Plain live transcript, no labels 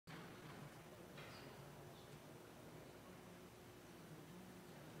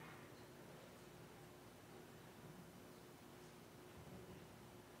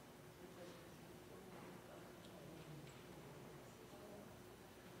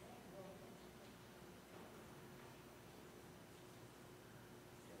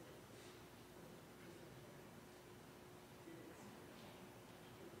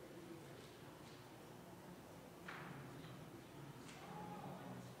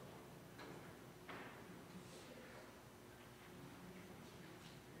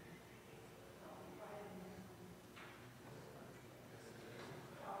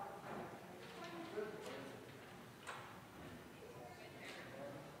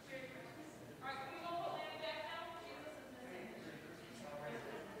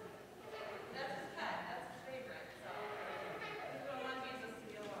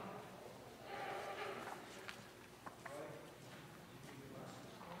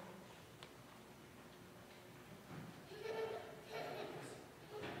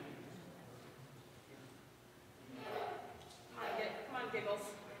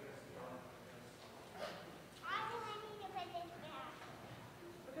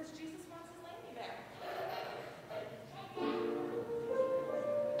because Jesus wants his lady there.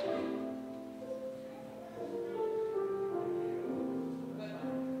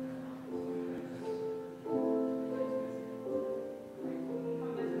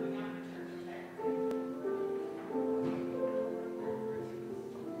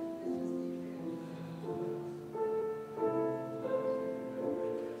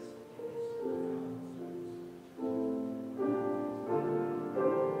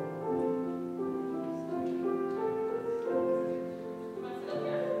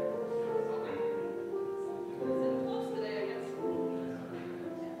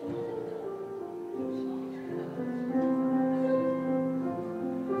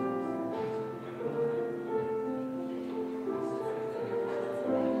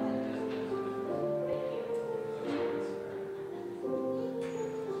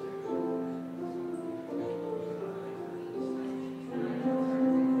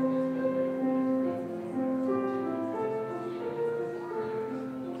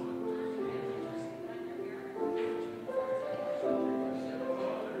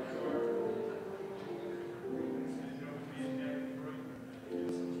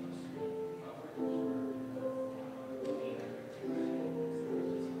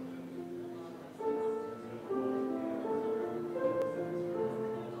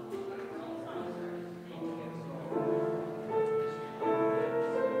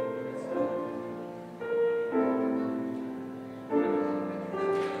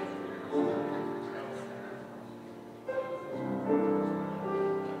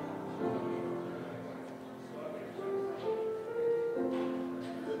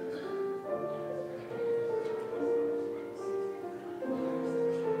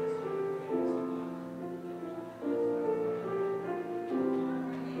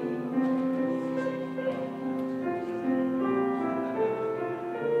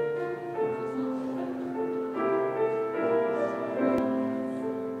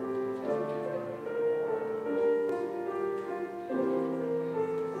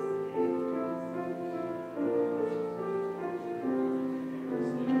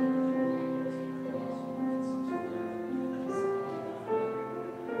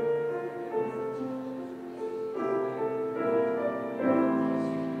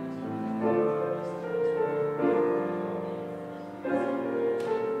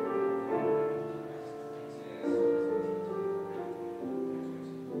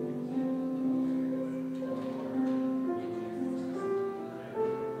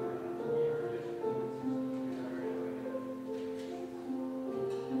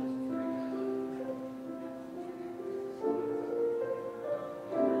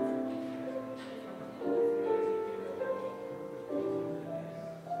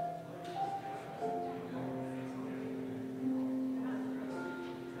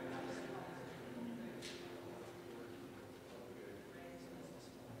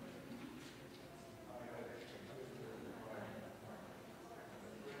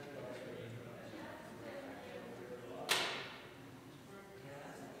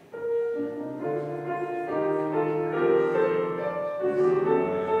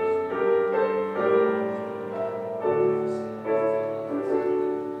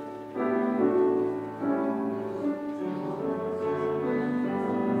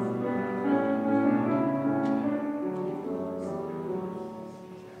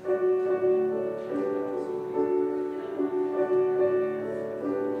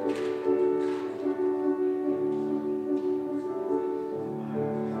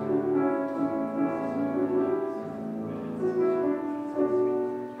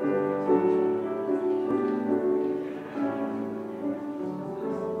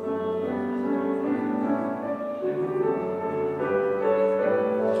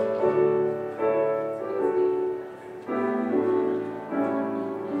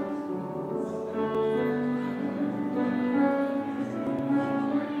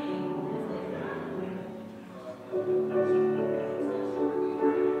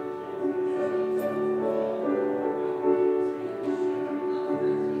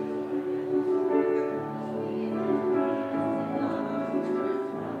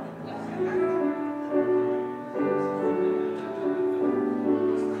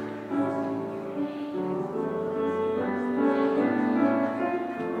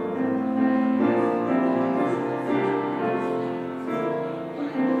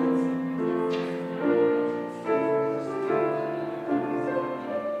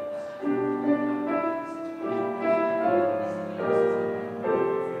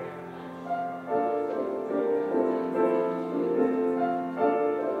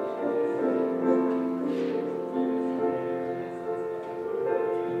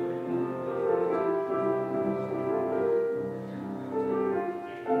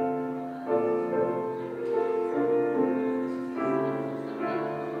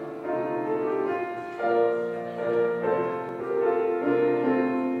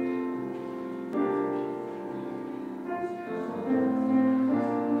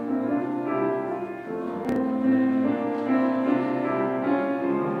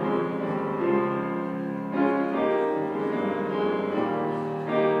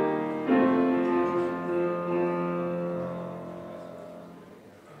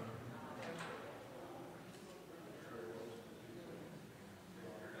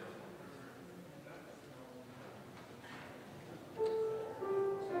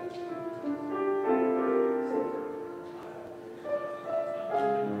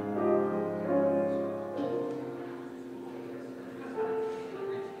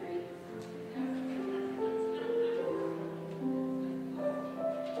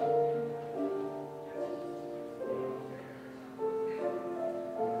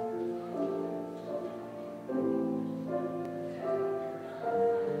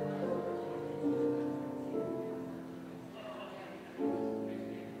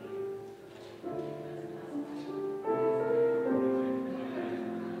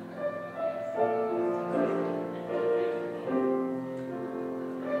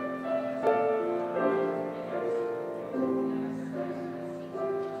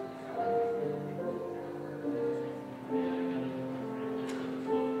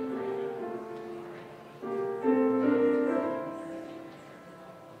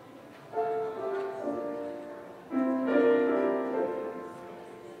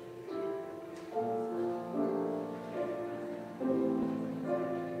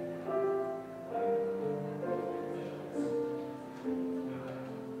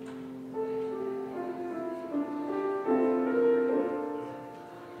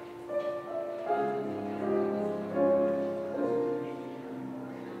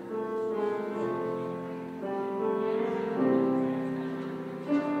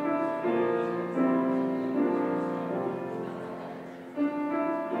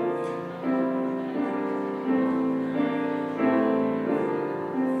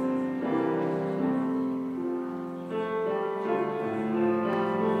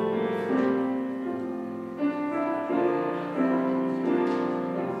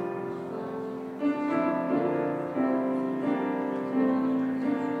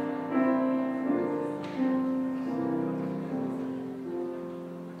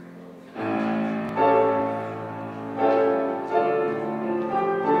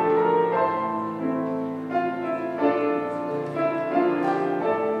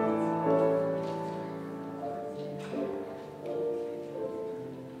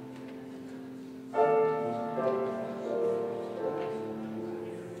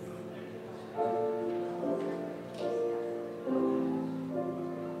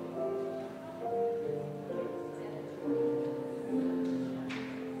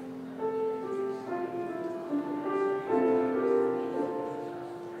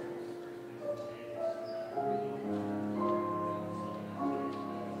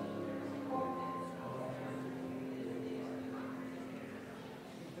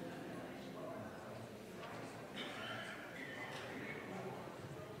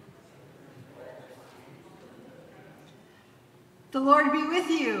 The Lord be with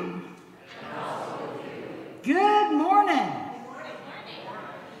you. And also with you. Good morning.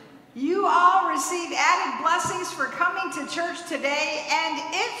 You all received added blessings for coming to church today, and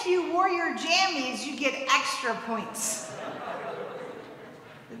if you wore your jammies, you get extra points.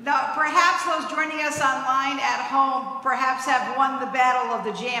 Perhaps those joining us online at home perhaps have won the battle of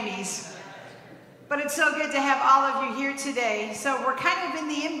the jammies. But it's so good to have all of you here today. So we're kind of in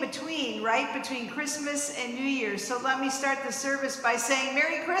the in-between, right? Between Christmas and New Year's. So let me start the service by saying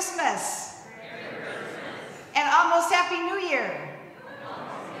Merry Christmas. Merry Christmas. And almost Happy New Year.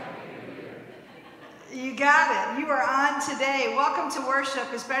 You got it. You are on today. Welcome to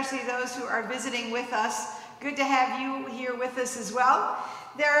worship, especially those who are visiting with us. Good to have you here with us as well.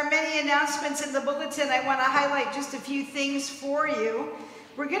 There are many announcements in the bulletin. I want to highlight just a few things for you.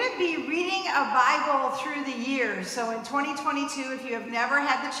 We're going to be reading a Bible through the year. So in 2022, if you have never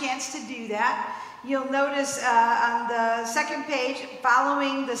had the chance to do that, you'll notice on the second page,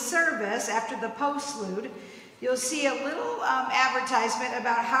 following the service, after the postlude, you'll see a little advertisement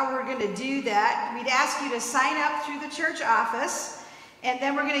about how we're going to do that. We'd ask you to sign up through the church office, and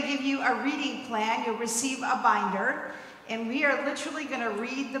then we're going to give you a reading plan. You'll receive a binder, and we are literally going to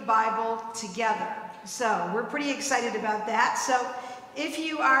read the Bible together. So we're pretty excited about that. So if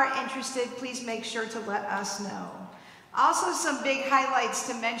you are interested, please make sure to let us know. Also, some big highlights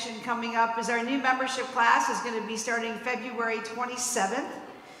to mention coming up is our new membership class is going to be starting February 27th.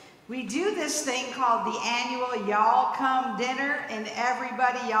 We do this thing called the annual Y'all Come Dinner, and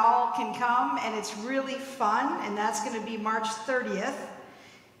everybody y'all can come, and it's really fun, and that's going to be March 30th.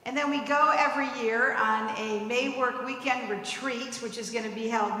 And then we go every year on a May Work Weekend retreat, which is going to be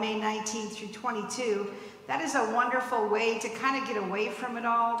held May 19th through 22. That is a wonderful way to kind of get away from it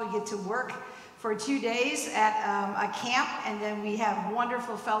all. We get to work for 2 days at a camp, and then we have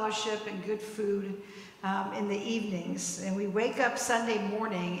wonderful fellowship and good food in the evenings. And we wake up Sunday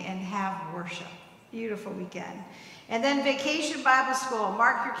morning and have worship. Beautiful weekend. And then Vacation Bible School.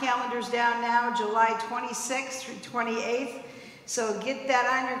 Mark your calendars down now, July 26th through 28th. So get that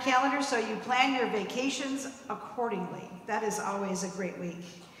on your calendar so you plan your vacations accordingly. That is always a great week.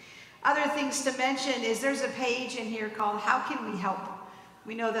 Other things to mention is there's a page in here called How Can We Help?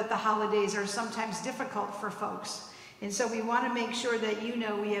 We know that the holidays are sometimes difficult for folks. And so we want to make sure that you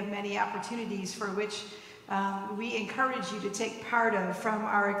know we have many opportunities for which we encourage you to take part of, from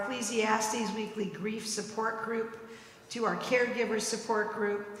our Ecclesiastes Weekly Grief Support Group to our Caregivers Support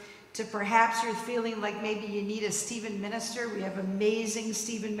Group, to perhaps you're feeling like maybe you need a Stephen minister. We have amazing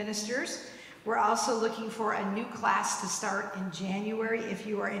Stephen ministers. We're also looking for a new class to start in January if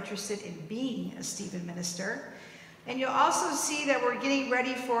you are interested in being a Stephen minister. And you'll also see that we're getting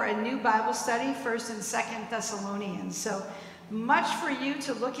ready for a new Bible study, 1st and 2nd Thessalonians. So much for you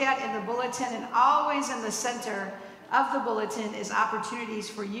to look at in the bulletin, and always in the center of the bulletin is opportunities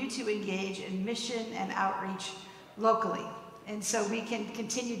for you to engage in mission and outreach locally. And so we can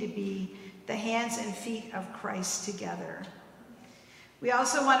continue to be the hands and feet of Christ together. We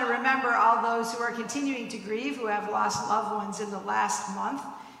also want to remember all those who are continuing to grieve, who have lost loved ones in the last month.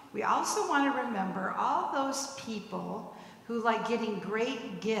 We also want to remember all those people who like getting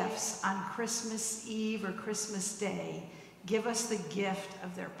great gifts on Christmas Eve or Christmas Day. Give us the gift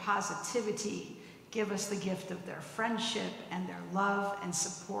of their positivity. Give us the gift of their friendship and their love and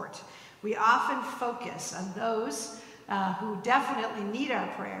support. We often focus on those who definitely need our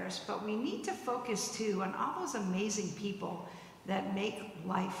prayers, but we need to focus too on all those amazing people that make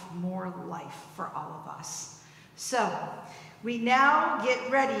life more life for all of us. So we now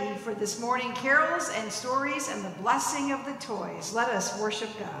get ready for this morning carols and stories and the blessing of the toys. Let us worship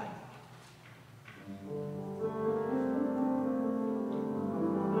God.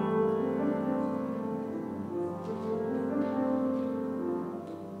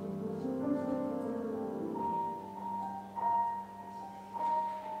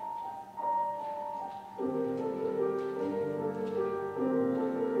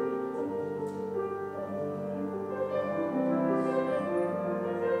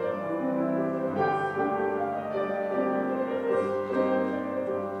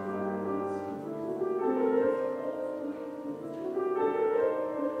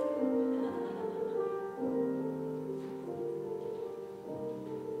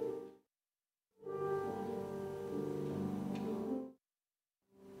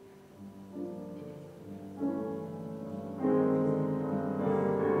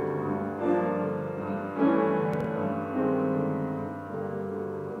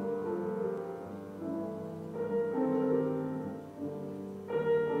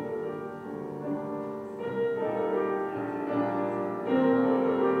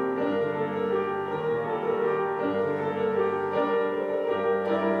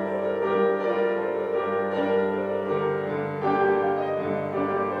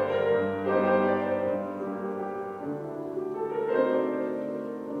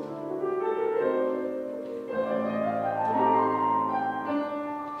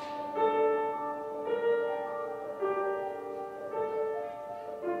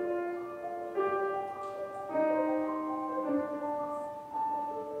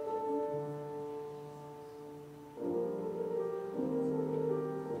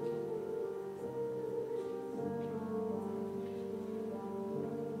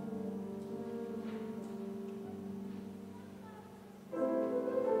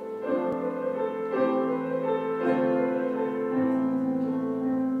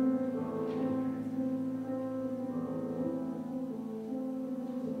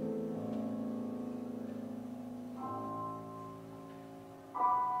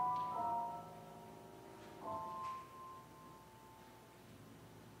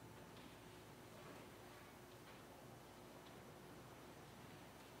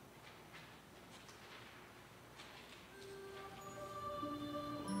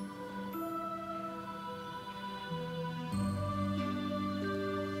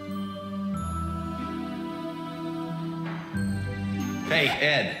 Hey,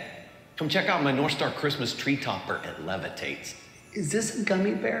 Ed, come check out my North Star Christmas tree topper. It levitates. Is this a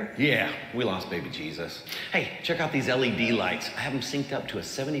gummy bear? Yeah, we lost baby Jesus. Hey, check out these LED lights. I have them synced up to a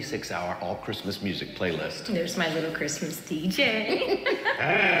 76-hour all-Christmas music playlist. There's my little Christmas DJ.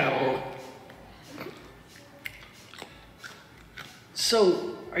 Ow.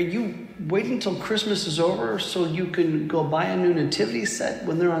 So, are you waiting till Christmas is over so you can go buy a new nativity set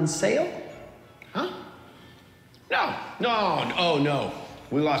when they're on sale? Huh? No.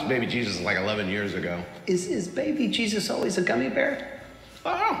 We lost baby Jesus like 11 years ago. Is baby Jesus always a gummy bear?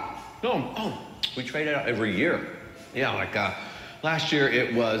 No. We trade it out every year. Yeah, like last year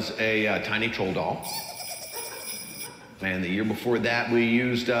it was a tiny troll doll. And the year before that we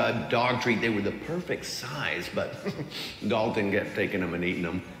used a dog treat. They were the perfect size, but Dalton kept taking them and eating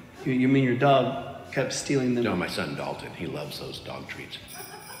them. You mean your dog kept stealing them? No, my son Dalton, he loves those dog treats.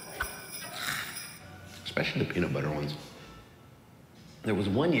 Especially the peanut butter ones. There was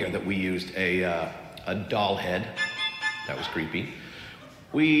one year that we used a doll head. That was creepy.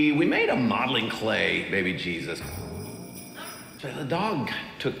 We made a modeling clay baby Jesus. So the dog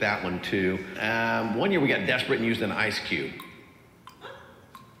took that one too. One year we got desperate and used an ice cube.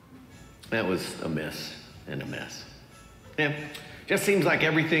 That was a miss and a mess. Yeah, just seems like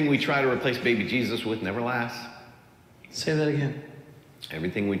everything we try to replace baby Jesus with never lasts. Say that again.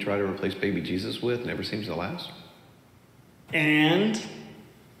 Everything we try to replace baby Jesus with never seems to last. And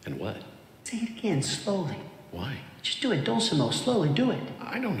what? say it again, slowly. Why? Just do it, dulcimo, slowly, do it.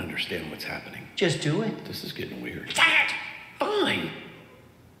 I don't understand what's happening. Just do it. This is getting weird. Fine.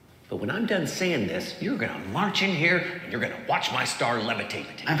 But when I'm done saying this, you're gonna march in here and you're gonna watch my star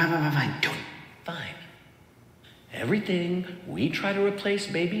levitate. Fine. Do it. Fine. Everything we try to replace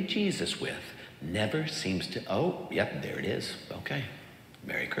baby Jesus with never seems to... Oh, yep, there it is. Okay.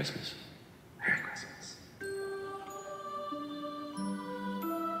 Merry Christmas. Merry Christmas.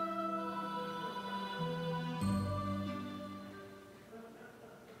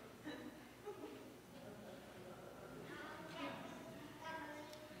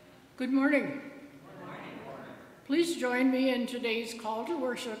 Good morning. Please join me in today's call to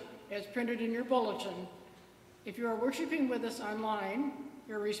worship as printed in your bulletin. If you are worshiping with us online,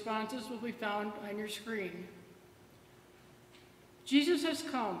 your responses will be found on your screen. Jesus has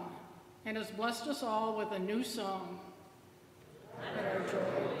come and has blessed us all with a new song, that our joy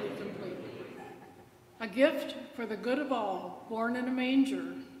be complete. A gift for the good of all, born in a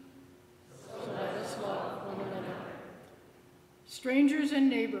manger, so let us love one another. Strangers and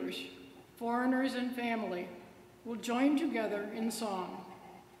neighbors, foreigners and family will join together in song.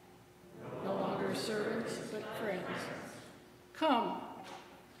 No longer servants, but friends. Come,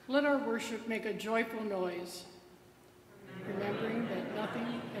 let our worship make a joyful noise, remembering that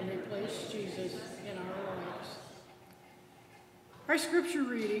nothing can replace Jesus in our lives. Our scripture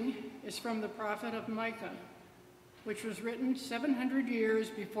reading is from the prophet of Micah, which was written 700 years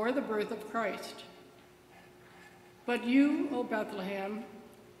before the birth of Christ. But you, O Bethlehem,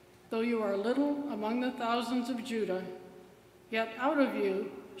 though you are little among the thousands of Judah, yet out of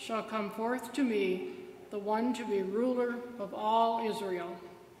you shall come forth to me the one to be ruler of all Israel.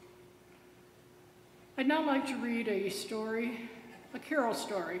 I'd now like to read a carol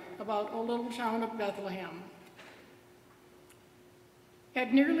story about a little town of Bethlehem.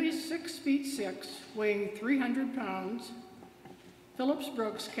 At nearly 6 feet 6, weighing 300 pounds, Phillips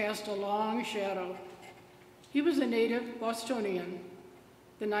Brooks cast a long shadow. He was a native Bostonian,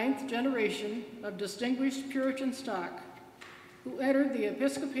 the 9th generation of distinguished Puritan stock, who entered the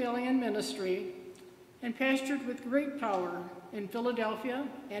Episcopalian ministry and pastored with great power in Philadelphia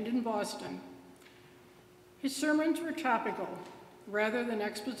and in Boston. His sermons were topical rather than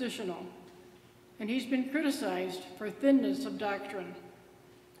expositional, and he's been criticized for thinness of doctrine.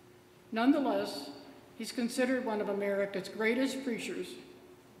 Nonetheless, he's considered one of America's greatest preachers.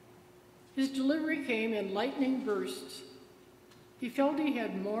 His delivery came in lightning bursts. He felt he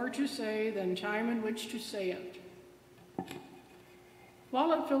had more to say than time in which to say it.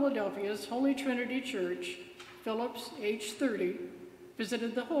 While at Philadelphia's Holy Trinity Church, Phillips, age 30,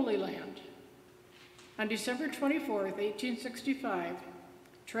 visited the Holy Land. On December 24, 1865,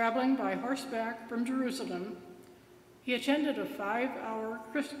 traveling by horseback from Jerusalem, he attended a 5-hour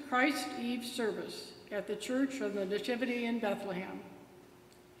Christ Eve service at the Church of the Nativity in Bethlehem.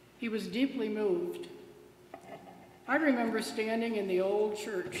 He was deeply moved. I remember standing in the old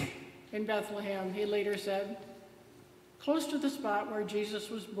church in Bethlehem, he later said, close to the spot where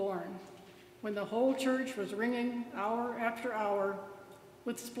Jesus was born, when the whole church was ringing hour after hour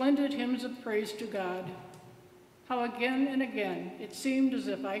with splendid hymns of praise to God. How again and again it seemed as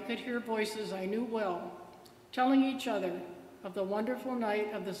if I could hear voices I knew well, telling each other, of the wonderful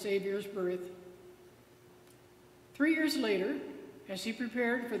night of the Savior's birth. 3 years later, as he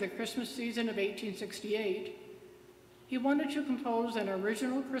prepared for the Christmas season of 1868, he wanted to compose an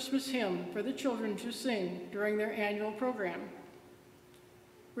original Christmas hymn for the children to sing during their annual program.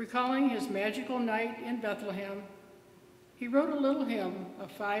 Recalling his magical night in Bethlehem, he wrote a little hymn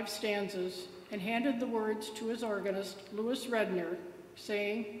of 5 stanzas and handed the words to his organist, Louis Redner,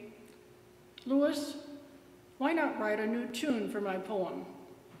 saying, "Louis, why not write a new tune for my poem?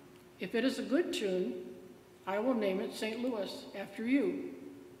 If it is a good tune, I will name it St. Louis after you."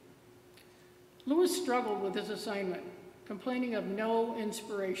 Louis struggled with his assignment, complaining of no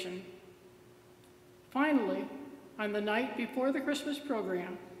inspiration. Finally, on the night before the Christmas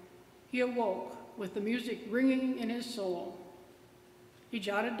program, he awoke with the music ringing in his soul. He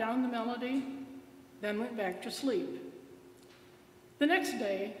jotted down the melody, then went back to sleep. The next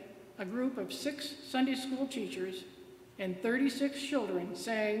day, a group of 6 Sunday school teachers and 36 children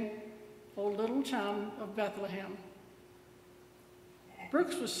sang "O Little Town of Bethlehem."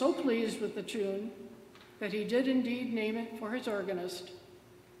 Brooks was so pleased with the tune that he did indeed name it for his organist,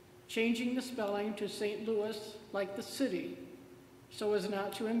 changing the spelling to St. Louis like the city, so as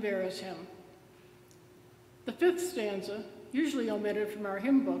not to embarrass him. The 5th stanza, usually omitted from our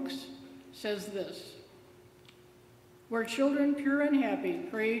hymn books, says this: "Where children pure and happy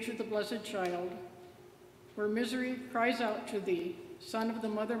pray to the blessed child, where misery cries out to thee, Son of the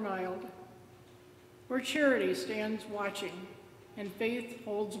mother mild, where charity stands watching and faith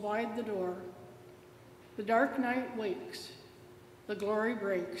holds wide the door, the dark night wakes, the glory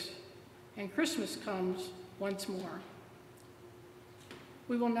breaks, and Christmas comes once more."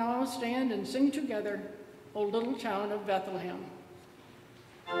 We will now stand and sing together, "O Little Town of Bethlehem."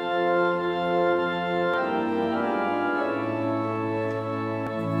 Thank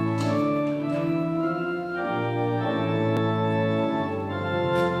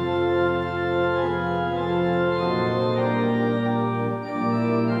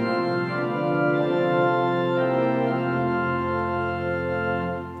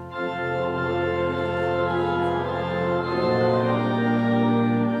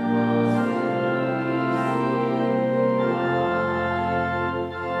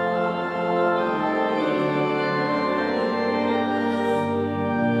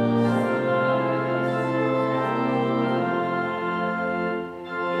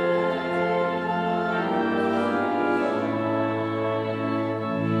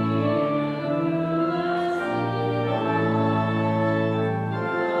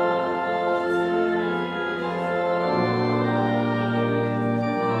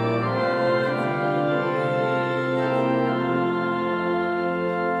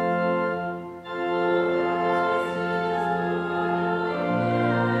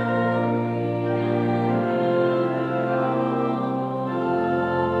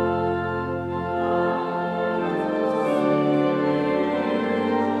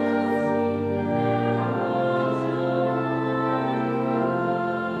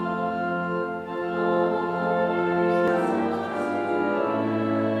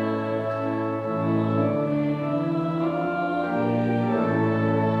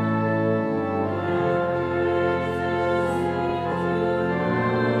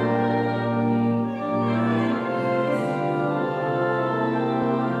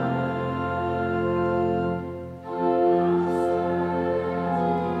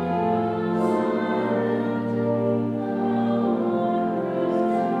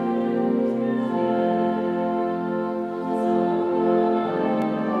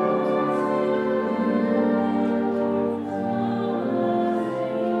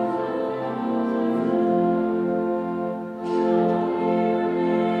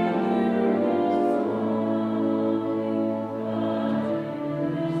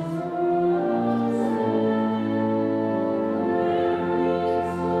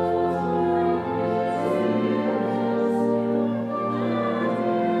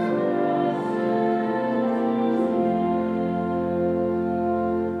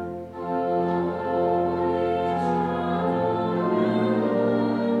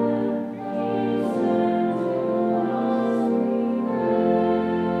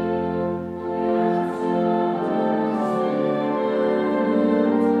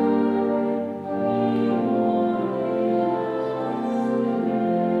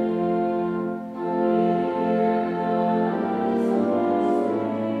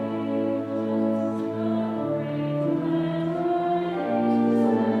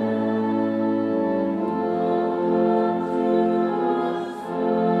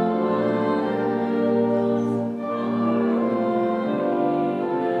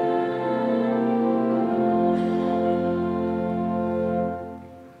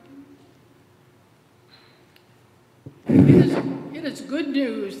It is good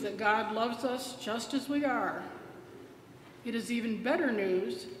news that God loves us just as we are. It is even better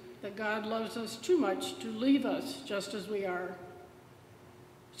news that God loves us too much to leave us just as we are.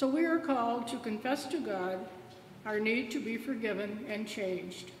 So we are called to confess to God our need to be forgiven and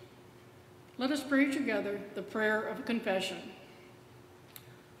changed. Let us pray together the prayer of confession.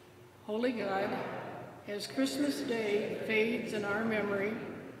 Holy God, as Christmas Day fades in our memory,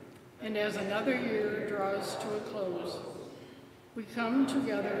 and as another year draws to a close, we come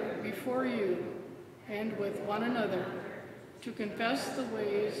together before you and with one another to confess the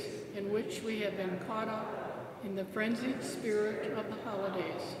ways in which we have been caught up in the frenzied spirit of the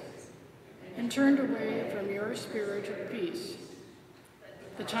holidays and turned away from your spirit of peace.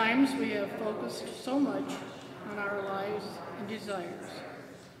 The times we have focused so much on our lives and desires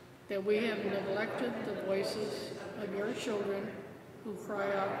that we have neglected the voices of your children who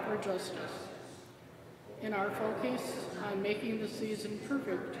cry out for justice. In our focus on making the season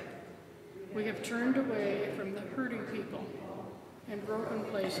perfect, we have turned away from the hurting people and broken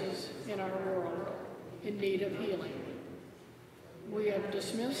places in our world in need of healing. We have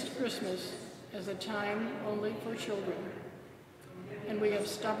dismissed Christmas as a time only for children, and we have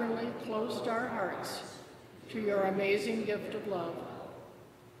stubbornly closed our hearts to your amazing gift of love.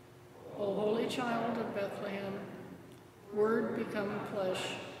 O Holy Child of Bethlehem, Word become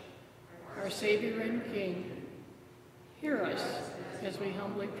flesh, our Savior and King, hear us as we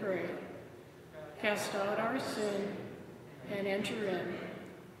humbly pray. Cast out our sin and enter in.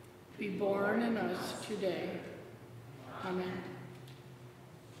 Be born in us today. Amen.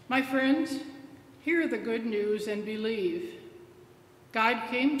 My friends, hear the good news and believe. God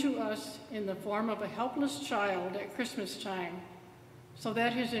came to us in the form of a helpless child at Christmas time, so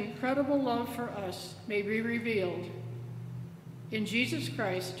that his incredible love for us may be revealed. In Jesus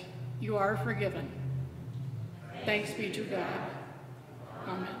Christ, you are forgiven. Thanks be to God.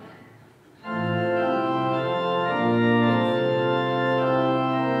 Amen.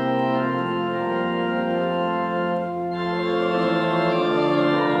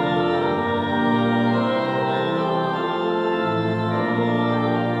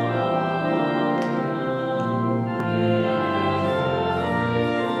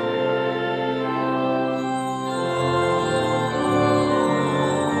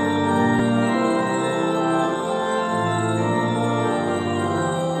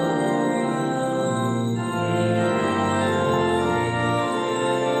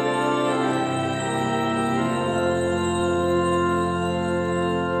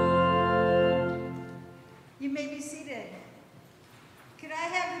 You may be seated. Could I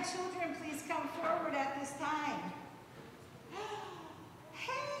have the children please come forward at this time?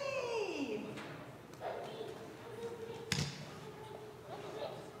 Hey!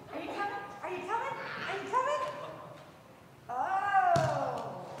 Are you coming? Are you coming? Are you coming?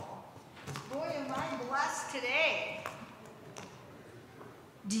 Oh! Boy, am I blessed today.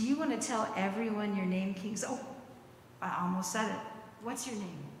 Do you want to tell everyone your name, Kings? Oh, I almost said it. What's your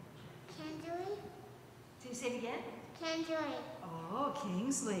name? Kingsley? Can you say it again? Kingsley. Oh,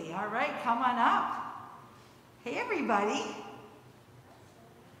 Kingsley. All right, come on up. Hey, everybody.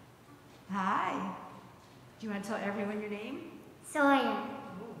 Hi. Do you want to tell everyone your name? Sawyer.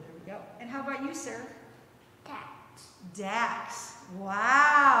 Oh, there we go. And how about you, sir? Dax. Dax.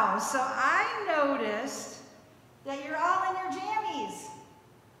 Wow. So I noticed that you're all in your jammies.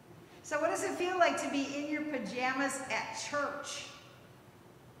 So what does it feel like to be in your pajamas at church?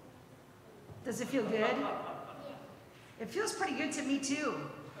 Does it feel good? It feels pretty good to me too.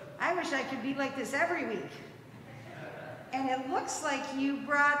 I wish I could be like this every week. And it looks like you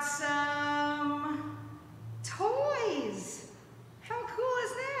brought some toys. How cool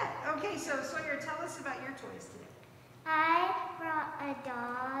is that? Okay, so Sawyer, tell us about your toys today. I brought a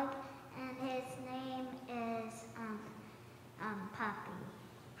dog, and his name is Puppy.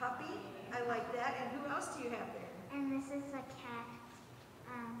 Puppy, I like that. And who else do you have there? And this is a cat,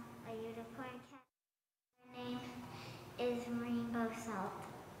 a unicorn cat. Her name is Rainbow Salt.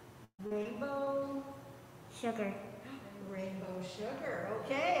 Rainbow Sugar. Rainbow Sugar.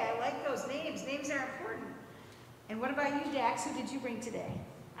 Okay, I like those names. Names are important. And what about you, Dax? Who did you bring today?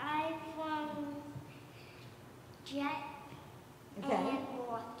 I brought Jet Okay. and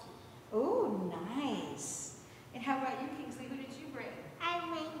Rocky. Oh, nice. And how about you, Kingsley? Who did you bring? I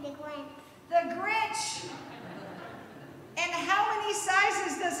bring the Grinch. The Grinch. And how many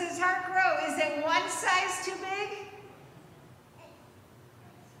sizes does his heart grow? Is it one size too big?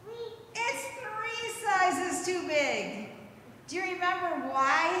 It's 3 sizes too big. Do you remember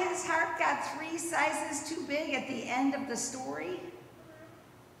why his heart got 3 sizes too big at the end of the story?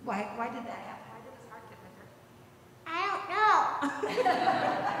 Why did that happen? Why did his heart get bigger? I don't Does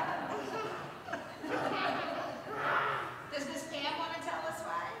Miss Pam want to tell us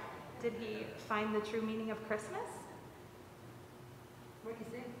why? Did he find the true meaning of Christmas? What do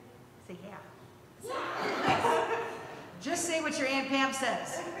you think? Say yeah. Just say what your Aunt Pam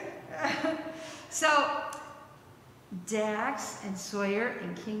says. So, Dax and Sawyer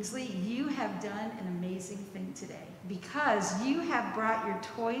and Kingsley, you have done an amazing thing today because you have brought your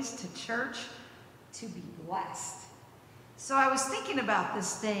toys to church to be blessed. So I was thinking about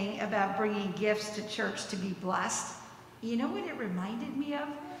this thing about bringing gifts to church to be blessed. You know what it reminded me of?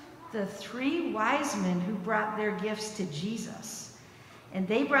 The 3 wise men who brought their gifts to Jesus. And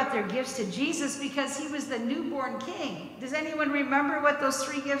they brought their gifts to Jesus because he was the newborn king. Does anyone remember what those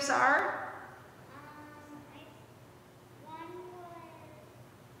 3 gifts are?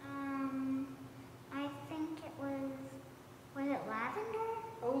 I think it was it lavender?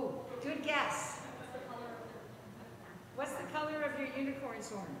 Oh, good guess. What's the color of your unicorn's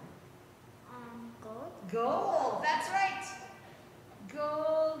horn? Gold. Gold, that's right.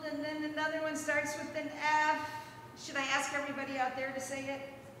 Gold, and then another one starts with an F. Should I ask everybody out there to say it?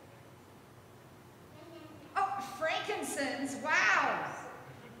 Oh, frankincense, wow.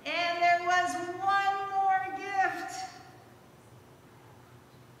 And there was one more gift.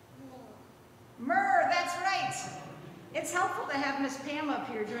 Myrrh, that's right. It's helpful to have Miss Pam up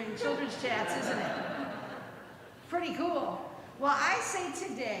here during children's chats, isn't it? Pretty cool. Well, I say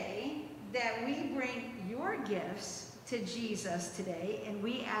today that we bring your gifts to Jesus today and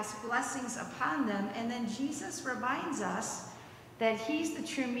we ask blessings upon them, and then Jesus reminds us that he's the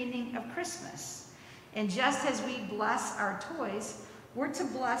true meaning of Christmas. And just as we bless our toys, we're to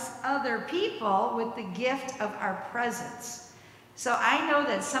bless other people with the gift of our presence. So I know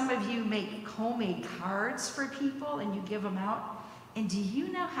that some of you make homemade cards for people and you give them out. And do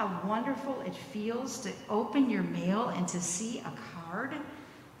you know how wonderful it feels to open your mail and to see a card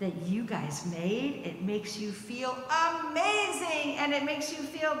that you guys made? It makes you feel amazing and it makes you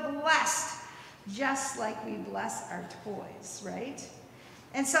feel blessed, just like we bless our toys, right?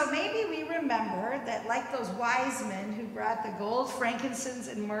 And so maybe we remember that like those wise men who brought the gold, frankincense,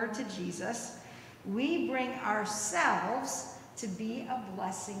 and myrrh to Jesus, we bring ourselves to be a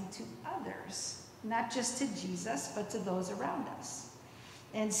blessing to others, not just to Jesus, but to those around us.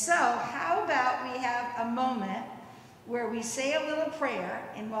 And so how about we have a moment where we say a little prayer,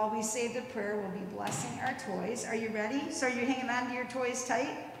 and while we say the prayer, we'll be blessing our toys. Are you ready? So you're hanging on to your toys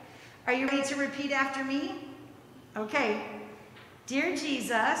tight? Are you ready to repeat after me? Okay. Dear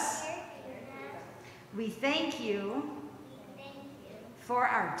Jesus, we thank you for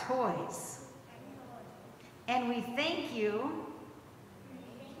our toys. And we thank you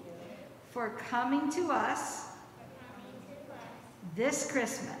for coming to us this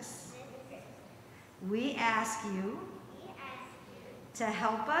Christmas. We ask you to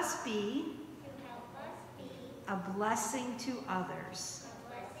help us be a blessing to others.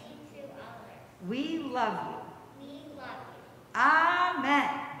 We love you. Amen.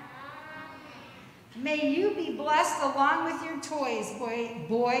 May you be blessed along with your toys,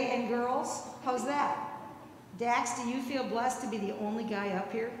 boy and girls. How's that? Dax, do you feel blessed to be the only guy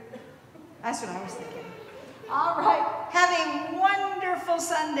up here? That's what I was thinking. All right. Have a wonderful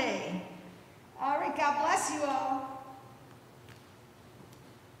Sunday. All right. God bless you all.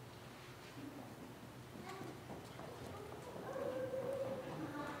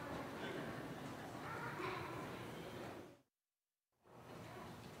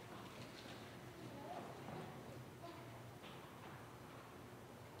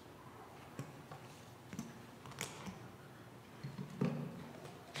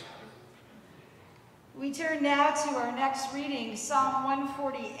 We turn now to our next reading, Psalm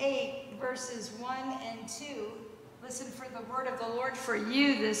 148, verses 1 and 2. Listen for the word of the Lord for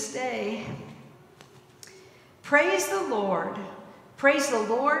you this day. Praise the Lord. Praise the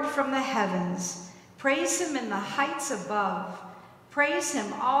Lord from the heavens. Praise him in the heights above. Praise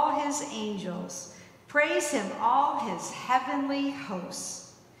him, all his angels. Praise him, all his heavenly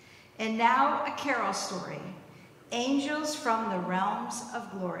hosts. And now a carol story, Angels from the Realms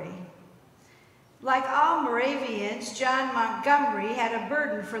of Glory. Like all Moravians, John Montgomery had a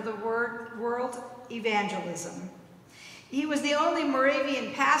burden for the world evangelism. He was the only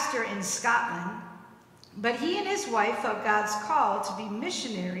Moravian pastor in Scotland, but he and his wife felt God's call to be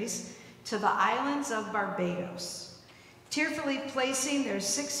missionaries to the islands of Barbados, tearfully placing their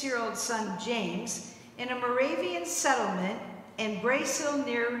 6-year-old son James in a Moravian settlement in Bracehill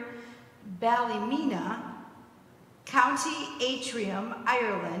near Ballymena, County Antrim,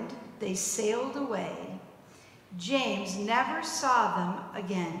 Ireland. They sailed away. James never saw them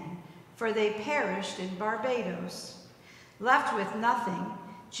again, for they perished in Barbados. Left with nothing,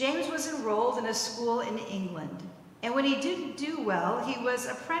 James was enrolled in a school in England. And when he didn't do well, he was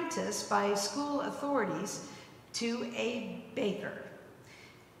apprenticed by school authorities to a baker.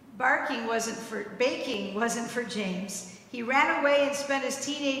 Baking wasn't for James. He ran away and spent his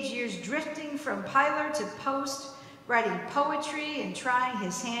teenage years drifting from pillar to post, writing poetry and trying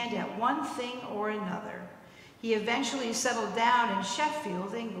his hand at one thing or another. He eventually settled down in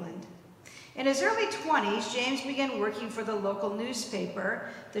Sheffield, England. In his early 20s, James began working for the local newspaper,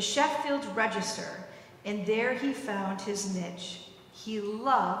 the Sheffield Register, and there he found his niche. He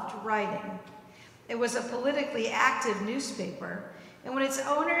loved writing. It was a politically active newspaper, and when its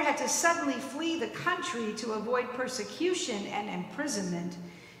owner had to suddenly flee the country to avoid persecution and imprisonment,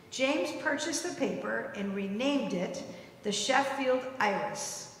 James purchased the paper and renamed it the Sheffield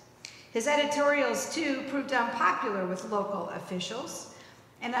Iris. His editorials, too, proved unpopular with local officials,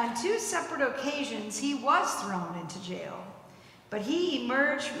 and on 2 separate occasions he was thrown into jail. But he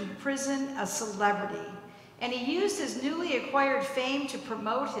emerged from prison a celebrity, and he used his newly acquired fame to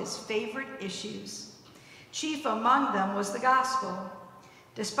promote his favorite issues. Chief among them was the gospel.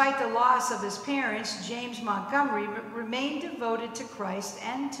 Despite the loss of his parents, James Montgomery remained devoted to Christ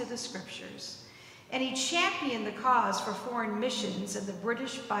and to the scriptures, and he championed the cause for foreign missions and the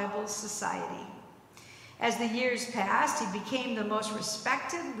British Bible Society. As the years passed, he became the most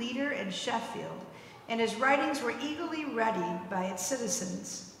respected leader in Sheffield, and his writings were eagerly read by its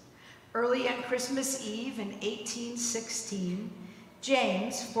citizens. Early on Christmas Eve in 1816,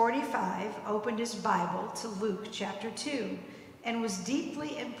 James, 45, opened his Bible to Luke chapter 2 and was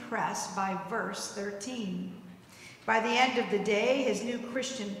deeply impressed by verse 13. By the end of the day, his new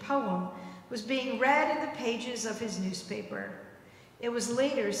Christian poem was being read in the pages of his newspaper. It was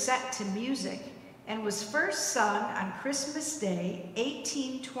later set to music and was first sung on Christmas Day,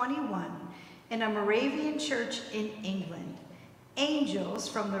 1821, in a Moravian church in England, Angels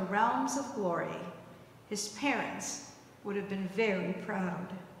from the Realms of Glory. His parents would have been very proud.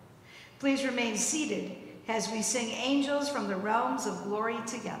 Please remain seated as we sing Angels from the Realms of Glory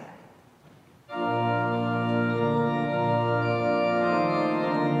together.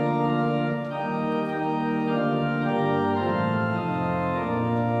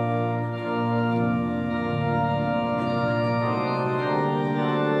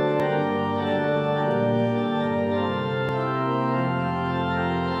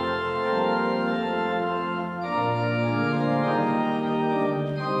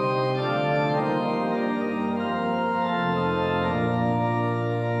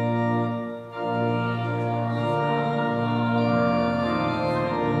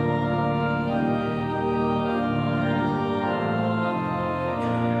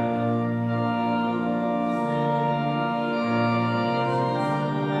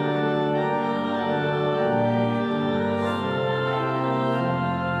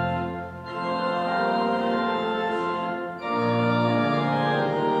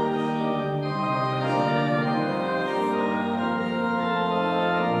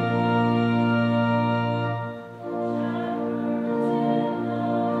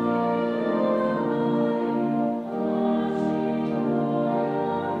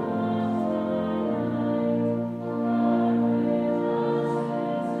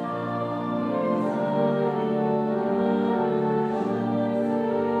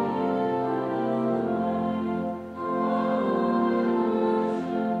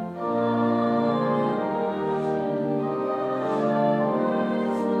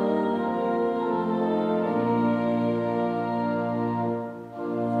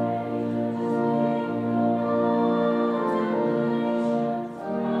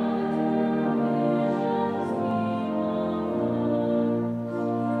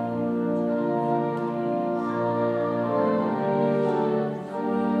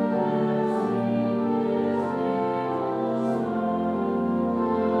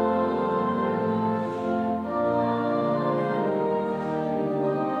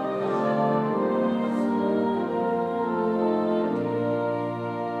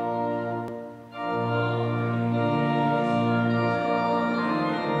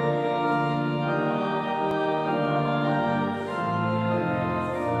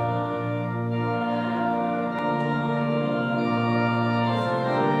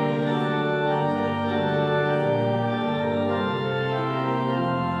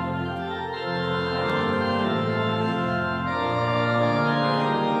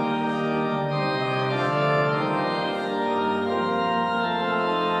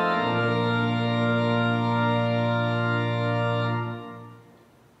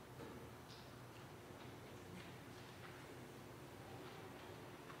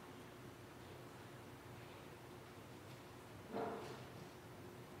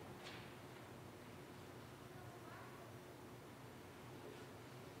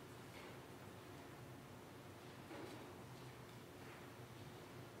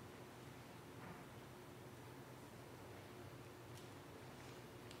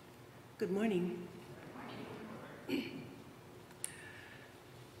 Good morning.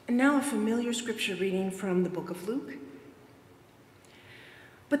 And now a familiar scripture reading from the book of Luke.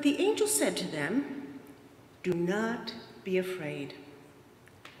 But the angel said to them, "Do not be afraid.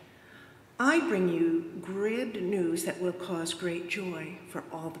 I bring you good news that will cause great joy for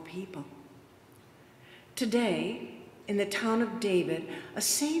all the people. Today, in the town of David, a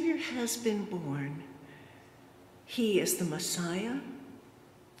Savior has been born. He is the Messiah,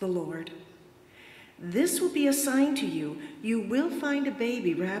 the Lord. This will be a sign to you. You will find a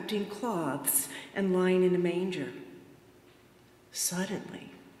baby wrapped in cloths and lying in a manger." Suddenly,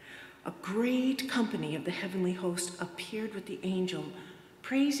 a great company of the heavenly host appeared with the angel,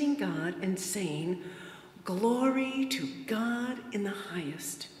 praising God and saying, "Glory to God in the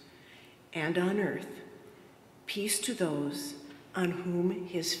highest, and on earth, peace to those on whom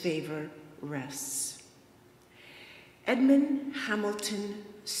his favor rests." Edmund Hamilton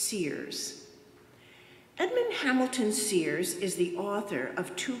Sears. Edmund Hamilton Sears is the author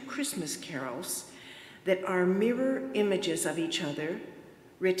of 2 Christmas carols that are mirror images of each other,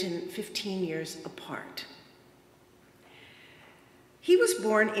 written 15 years apart. He was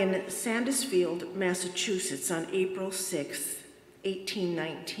born in Sandusfield, Massachusetts on April 6,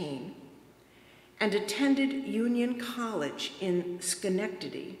 1819, and attended Union College in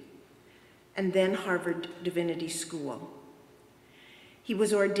Schenectady, and then Harvard Divinity School. He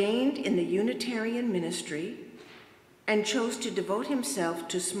was ordained in the Unitarian ministry and chose to devote himself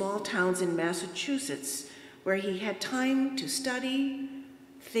to small towns in Massachusetts where he had time to study,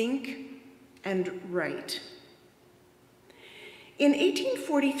 think, and write. In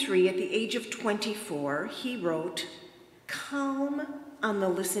 1843, at the age of 24, he wrote "Calm on the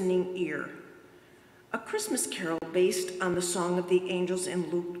Listening Ear," a Christmas carol based on the Song of the Angels in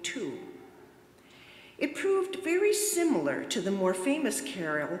Luke 2. It proved very similar to the more famous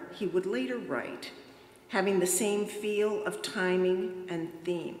carol he would later write, having the same feel of timing and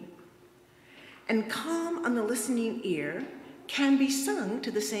theme. And "Calm on the Listening Ear" can be sung to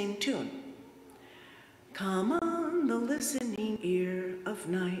the same tune. Come on the listening ear of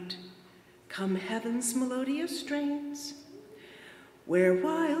night, come heaven's melodious strains, where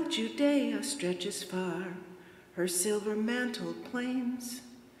wild Judea stretches far, her silver-mantled plains.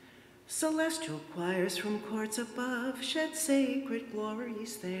 Celestial choirs from courts above shed sacred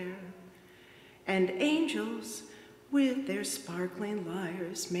glories there, and angels with their sparkling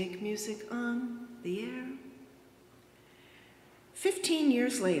lyres make music on the air. 15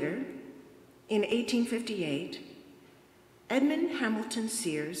 years later, in 1858, Edmund Hamilton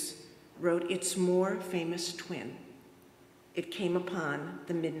Sears wrote its more famous twin, "It Came Upon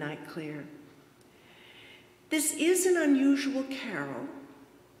the Midnight Clear." This is an unusual carol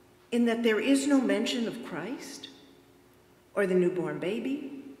in that there is no mention of Christ, or the newborn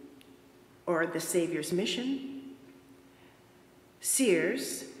baby, or the Savior's mission.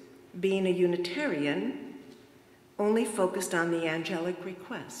 Sears, being a Unitarian, only focused on the angelic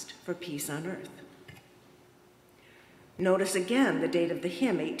request for peace on earth. Notice again the date of the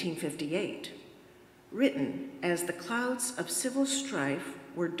hymn, 1858, written as the clouds of civil strife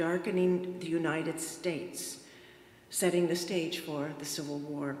were darkening the United States, setting the stage for the Civil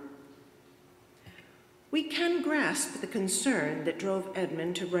War. We can grasp the concern that drove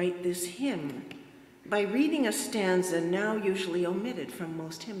Edmund to write this hymn by reading a stanza now usually omitted from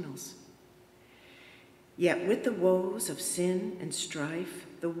most hymnals. Yet with the woes of sin and strife,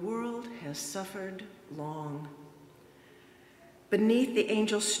 the world has suffered long. Beneath the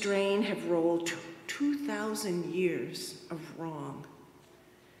angel strain have rolled 2,000 years of wrong.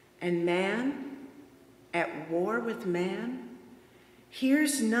 And man, at war with man,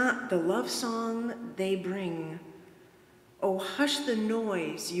 hears not the love song they bring. Oh, hush the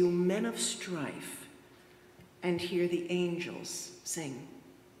noise, you men of strife, and hear the angels sing.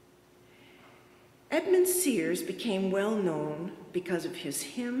 Edmund Sears became well known because of his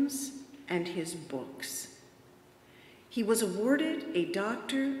hymns and his books. He was awarded a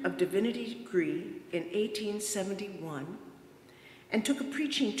Doctor of Divinity degree in 1871 and took a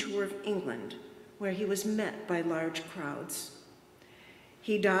preaching tour of England, where he was met by large crowds.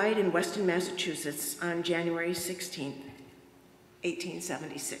 He died in Weston, Massachusetts on January 16,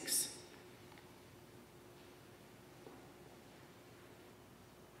 1876.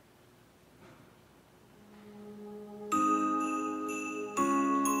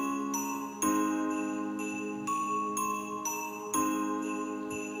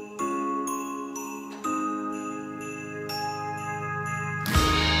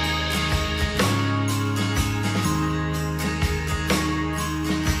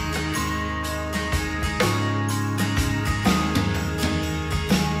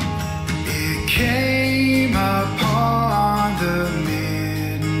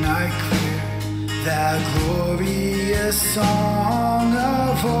 song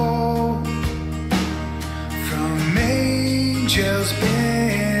of old, from angels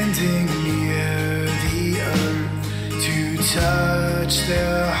bending near the earth to touch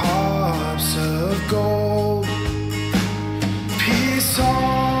their harps of gold. Peace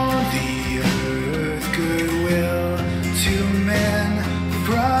on the earth, goodwill to men,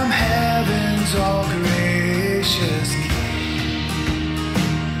 from heaven's all gracious King.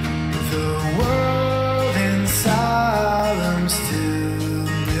 The world in solemn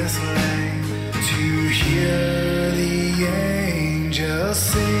stillness lay to hear the angels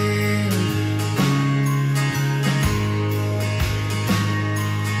sing.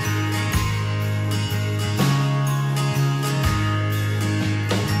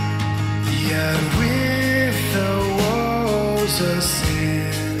 Yet with the woes of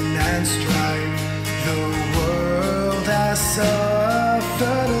sin and strife, the world has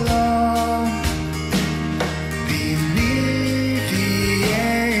suffered long. Beneath the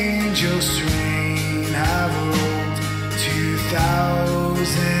angel strain have rolled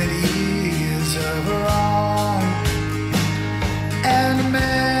 2,000 years of wrong, and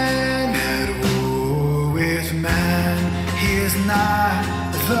man at war with man hears not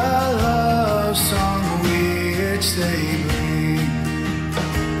the love song which they bring.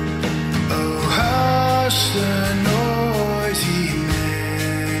 Oh, hush the noisy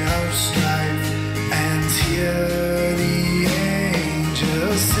men of strife and hear the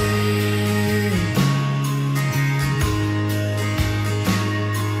angels sing.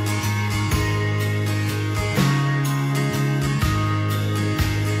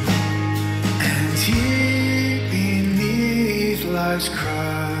 And he beneath life's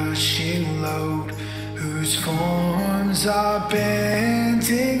crushing load, whose forms are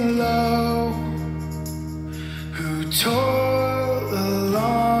bending low, who toil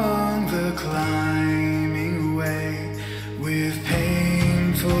along the climbing way with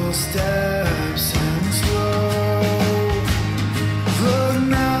painful steps and slow. Look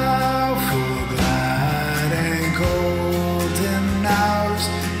now for glad and golden hours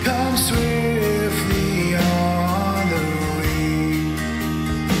come swiftly on the wing.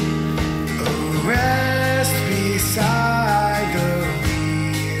 Oh, rest beside the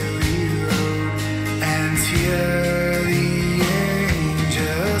weary road and hear the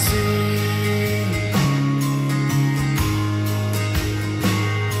angels sing.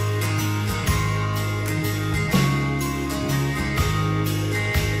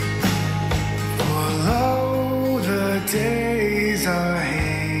 For lo, the days are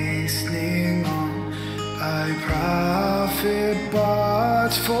hastening on, by prophet but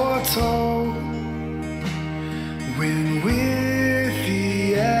foretold, when with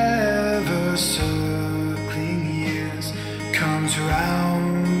the ever circling years comes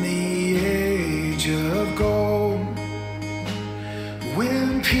round the age of gold,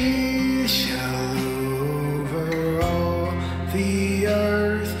 when peace shall overall the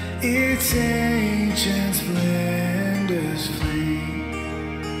earth its ancient splendors fling,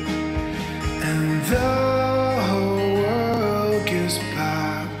 and the whole world gives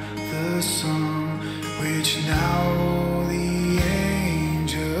back the song which now the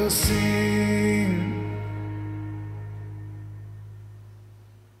angels sing.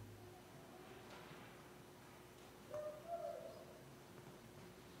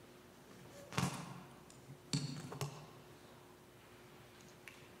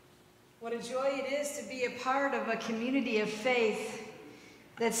 What a joy it is to be a part of a community of faith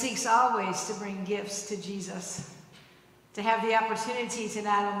that seeks always to bring gifts to Jesus. To have the opportunity to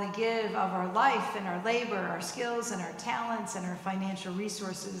not only give of our life and our labor, our skills and our talents and our financial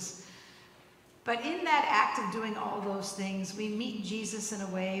resources, but in that act of doing all those things, we meet Jesus in a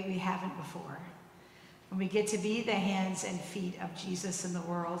way we haven't before. When we get to be the hands and feet of Jesus in the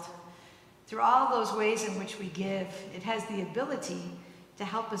world. Through all those ways in which we give, it has the ability to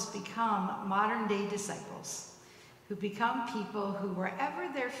help us become modern-day disciples, who become people who, wherever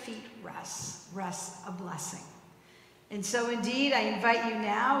their feet rest a blessing. And so indeed, I invite you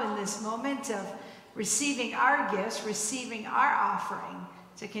now in this moment of receiving our gifts, receiving our offering,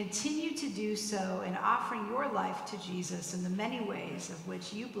 to continue to do so and offering your life to Jesus in the many ways of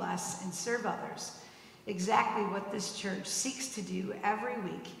which you bless and serve others, exactly what this church seeks to do every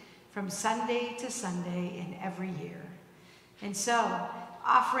week, from Sunday to Sunday in every year. And so,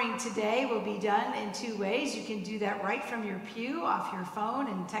 offering today will be done in two ways. You can do that right from your pew, off your phone,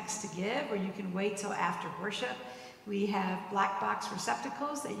 and text to give, or you can wait till after worship. We have black box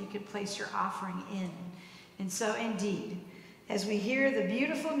receptacles that you can place your offering in. And so indeed, as we hear the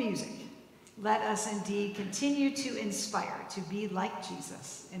beautiful music, let us indeed continue to inspire to be like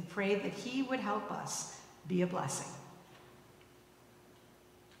Jesus and pray that he would help us be a blessing.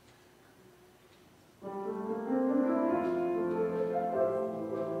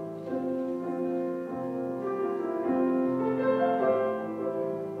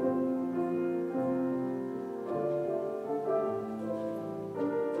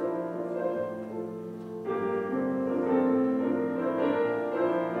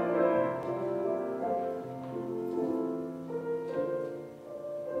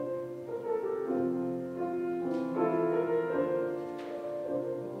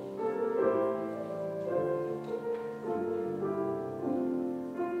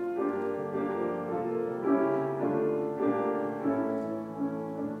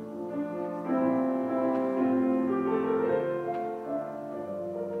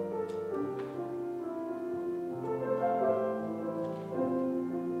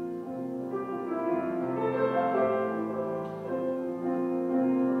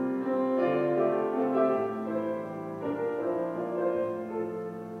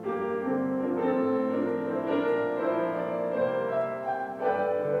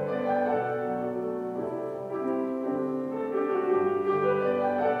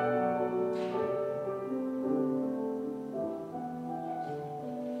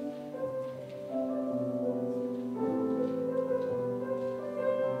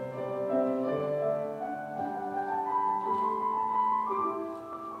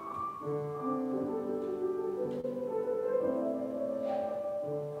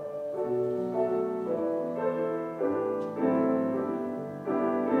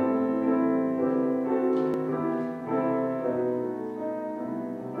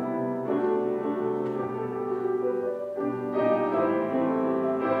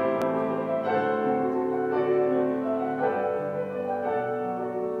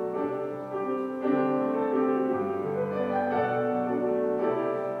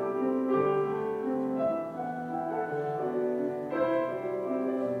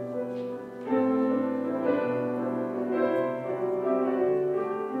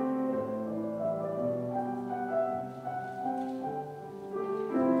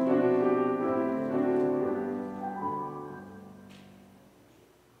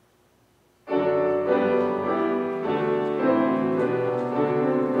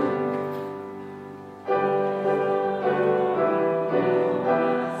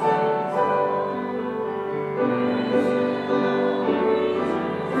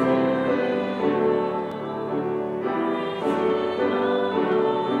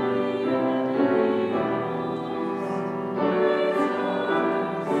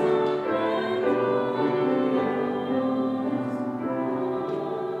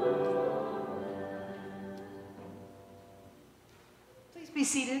 Be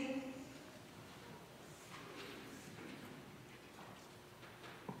seated.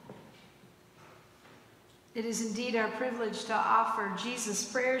 It is indeed our privilege to offer Jesus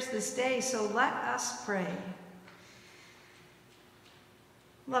prayers this day, so let us pray.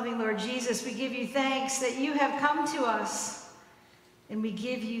 Loving Lord Jesus, we give you thanks that you have come to us, and we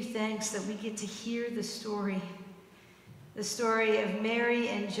give you thanks that we get to hear the story of Mary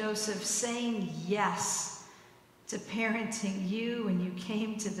and Joseph saying yes to parenting you when you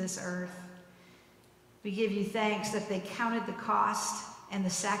came to this earth. We give you thanks that they counted the cost and the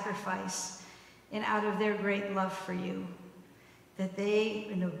sacrifice, and out of their great love for you, that they,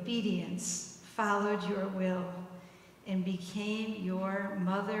 in obedience, followed your will and became your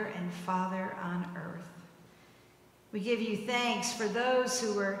mother and father on earth. We give you thanks for those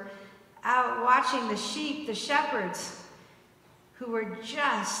who were out watching the sheep, the shepherds, who were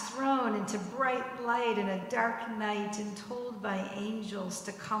just thrown into bright light in a dark night and told by angels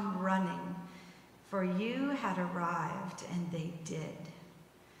to come running, for you had arrived, and they did.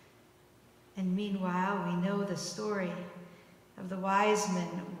 And meanwhile, we know the story of the wise men,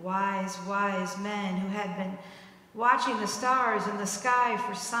 wise men who had been watching the stars in the sky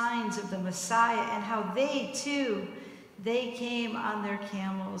for signs of the Messiah, and how they too, they came on their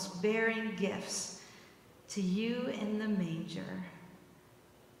camels bearing gifts to you in the manger.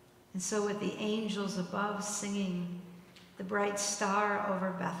 And so with the angels above singing the bright star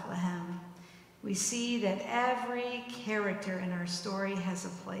over Bethlehem, we see that every character in our story has a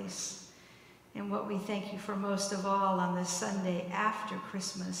place. And what we thank you for most of all on this Sunday after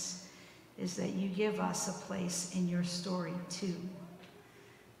Christmas is that you give us a place in your story too.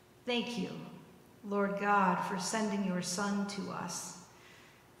 Thank you, Lord God, for sending your Son to us,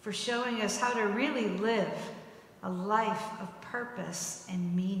 for showing us how to really live a life of purpose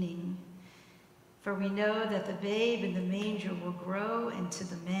and meaning. For we know that the babe in the manger will grow into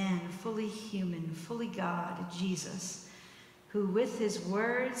the man, fully human, fully God, Jesus, who with his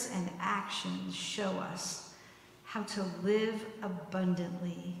words and actions show us how to live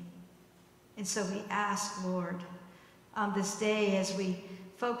abundantly And so we ask, Lord, on this day as we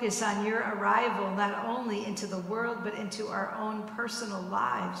focus on your arrival, not only into the world, but into our own personal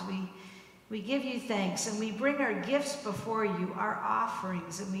lives, we give you thanks and we bring our gifts before you, our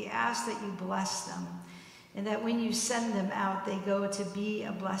offerings, and we ask that you bless them and that when you send them out, they go to be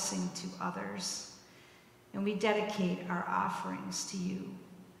a blessing to others. And we dedicate our offerings to you,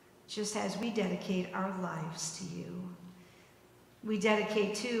 just as we dedicate our lives to you. We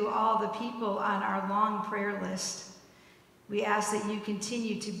dedicate to all the people on our long prayer list. We ask that you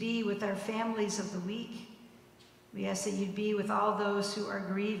continue to be with our families of the week. We ask that you'd be with all those who are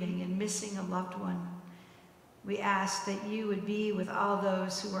grieving and missing a loved one. We ask that you would be with all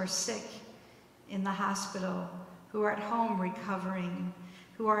those who are sick in the hospital, who are at home recovering,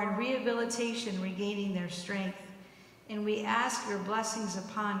 who are in rehabilitation regaining their strength. And we ask your blessings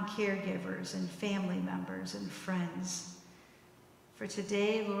upon caregivers and family members and friends. For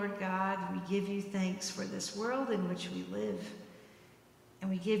today, Lord God, we give you thanks for this world in which we live. And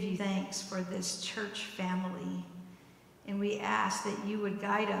we give you thanks for this church family. And we ask that you would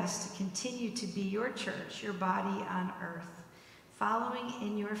guide us to continue to be your church, your body on earth, following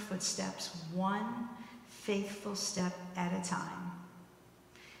in your footsteps, one faithful step at a time.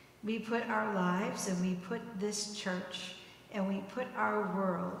 We put our lives and we put this church and we put our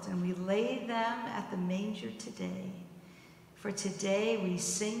world and we lay them at the manger today. For today we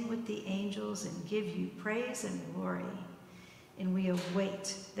sing with the angels and give you praise and glory. And we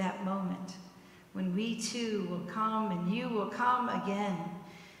await that moment when we too will come and you will come again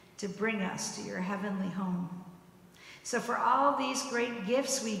to bring us to your heavenly home. So for all these great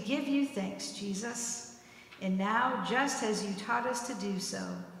gifts, we give you thanks, Jesus. And now, just as you taught us to do so,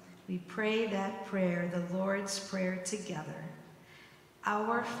 we pray that prayer, the Lord's Prayer, together.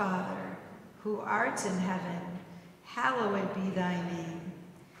 Our Father, who art in heaven, hallowed be thy name.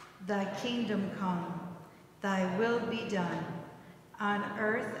 Thy kingdom come, thy will be done, on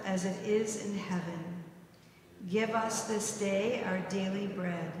earth as it is in heaven. Give us this day our daily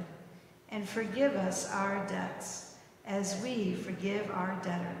bread, and forgive us our debts, as we forgive our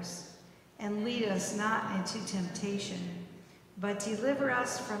debtors. And lead us not into temptation, but deliver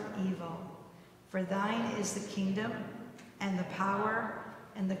us from evil. For thine is the kingdom, and the power,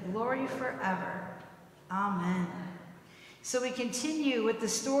 and the glory forever. Amen. So we continue with the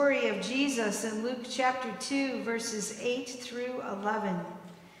story of Jesus in Luke chapter 2, verses 8 through 11.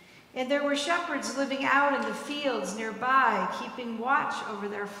 And there were shepherds living out in the fields nearby, keeping watch over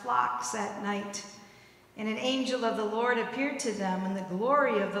their flocks at night. And an angel of the Lord appeared to them, and the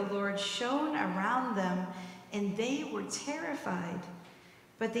glory of the Lord shone around them, and they were terrified.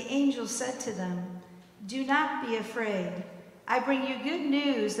 But the angel said to them, "Do not be afraid. I bring you good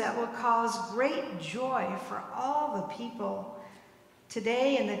news that will cause great joy for all the people.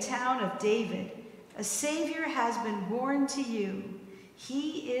 Today in the town of David, a Savior has been born to you.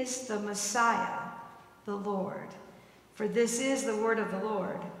 He is the Messiah, the Lord." For this is the word of the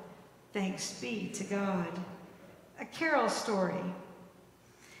Lord. Thanks be to God. A carol story.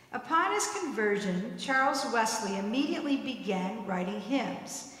 Upon his conversion, Charles Wesley immediately began writing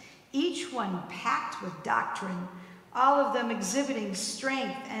hymns, each one packed with doctrine, all of them exhibiting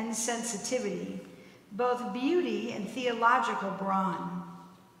strength and sensitivity, both beauty and theological brawn.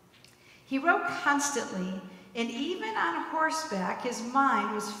 He wrote constantly, and even on horseback, his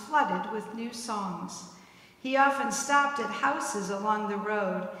mind was flooded with new songs. He often stopped at houses along the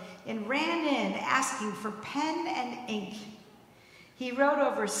road and ran in asking for pen and ink. He wrote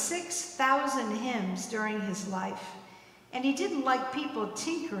over 6,000 hymns during his life, and he didn't like people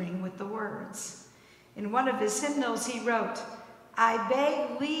tinkering with the words. In one of his hymnals he wrote, "I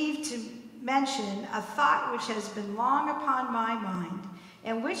beg leave to mention a thought which has been long upon my mind,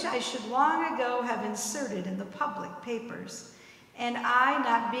 and which I should long ago have inserted in the public papers, and I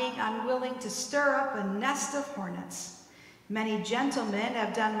not being unwilling to stir up a nest of hornets. Many gentlemen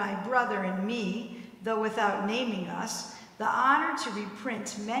have done my brother and me, though without naming us, the honor to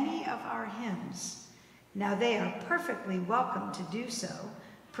reprint many of our hymns. Now they are perfectly welcome to do so,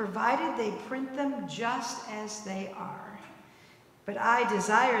 provided they print them just as they are. But I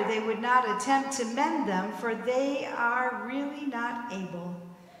desire they would not attempt to mend them, for they are really not able.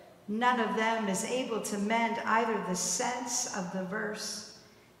 None of them is able to mend either the sense of the verse.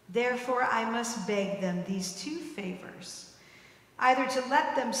 Therefore I must beg them these two favors. Either to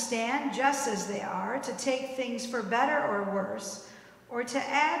let them stand just as they are, to take things for better or worse, or to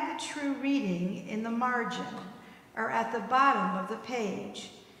add the true reading in the margin or at the bottom of the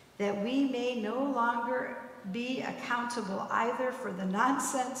page, that we may no longer be accountable either for the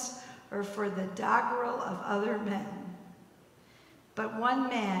nonsense or for the doggerel of other men." But one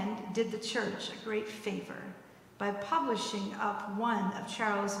man did the church a great favor by publishing up one of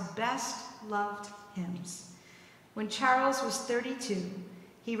Charles' best loved hymns. When Charles was 32,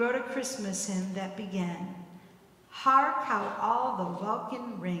 he wrote a Christmas hymn that began, "Hark how all the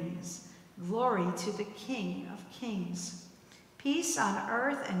welkin rings, glory to the King of Kings. Peace on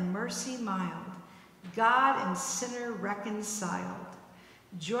earth and mercy mild, God and sinner reconciled.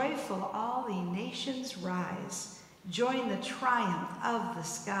 Joyful all the nations rise, join the triumph of the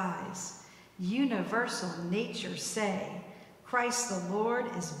skies. Universal nature say, Christ the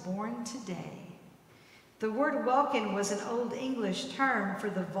Lord is born today." The word welkin was an Old English term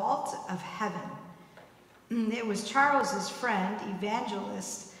for the vault of heaven. It was Charles's friend,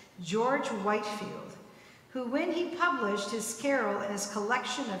 evangelist George Whitefield, who, when he published his carol in his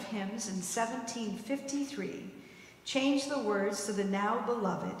collection of hymns in 1753, changed the words to the now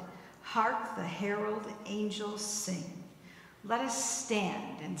beloved, "Hark the herald angels sing." Let us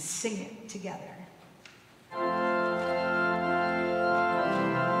stand and sing it together.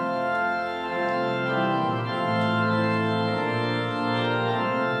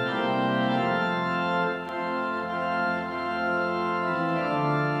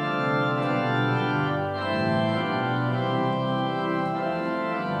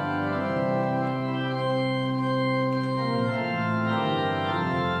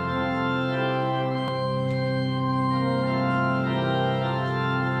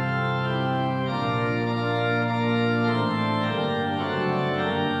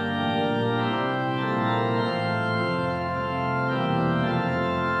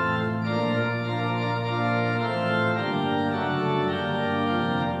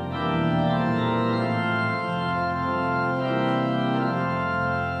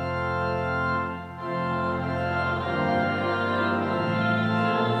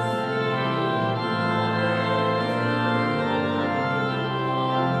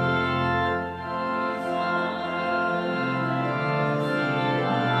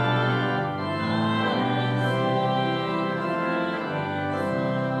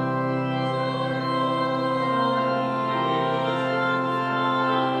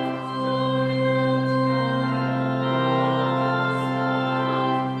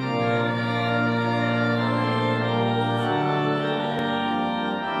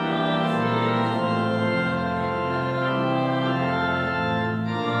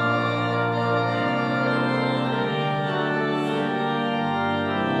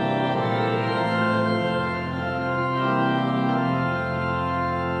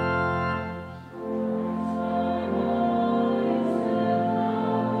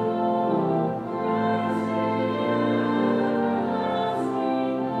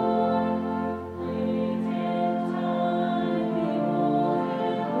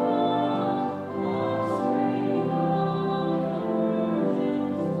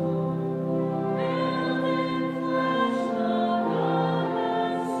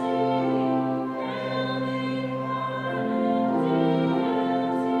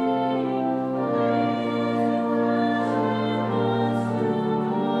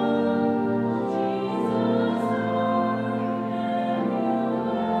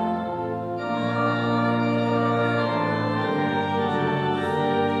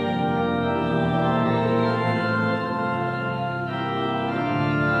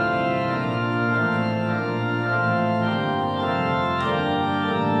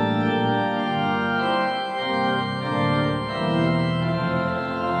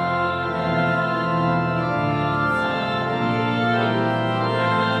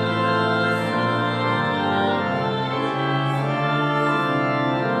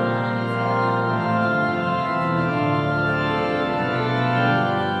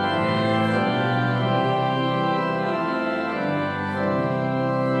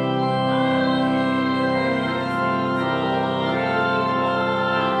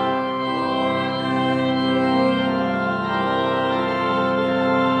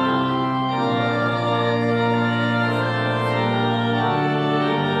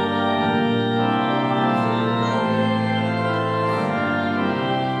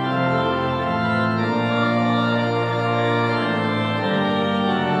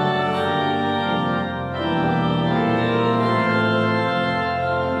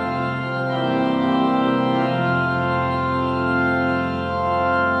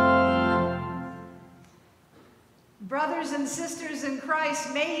 Brothers and sisters in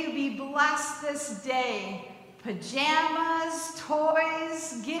Christ, may you be blessed this day. Pajamas,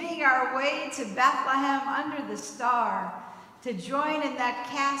 toys, getting our way to Bethlehem under the star to join in that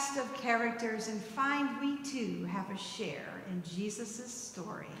cast of characters and find we too have a share in Jesus'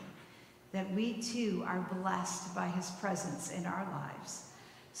 story. that we too are blessed by his presence in our lives.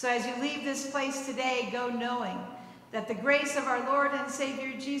 So as you leave this place today, go knowing that the grace of our Lord and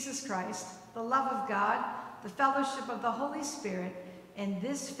Savior Jesus Christ, the love of God, the fellowship of the Holy Spirit, and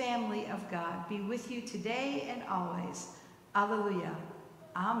this family of God be with you today and always. Alleluia.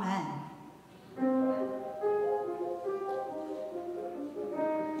 Amen.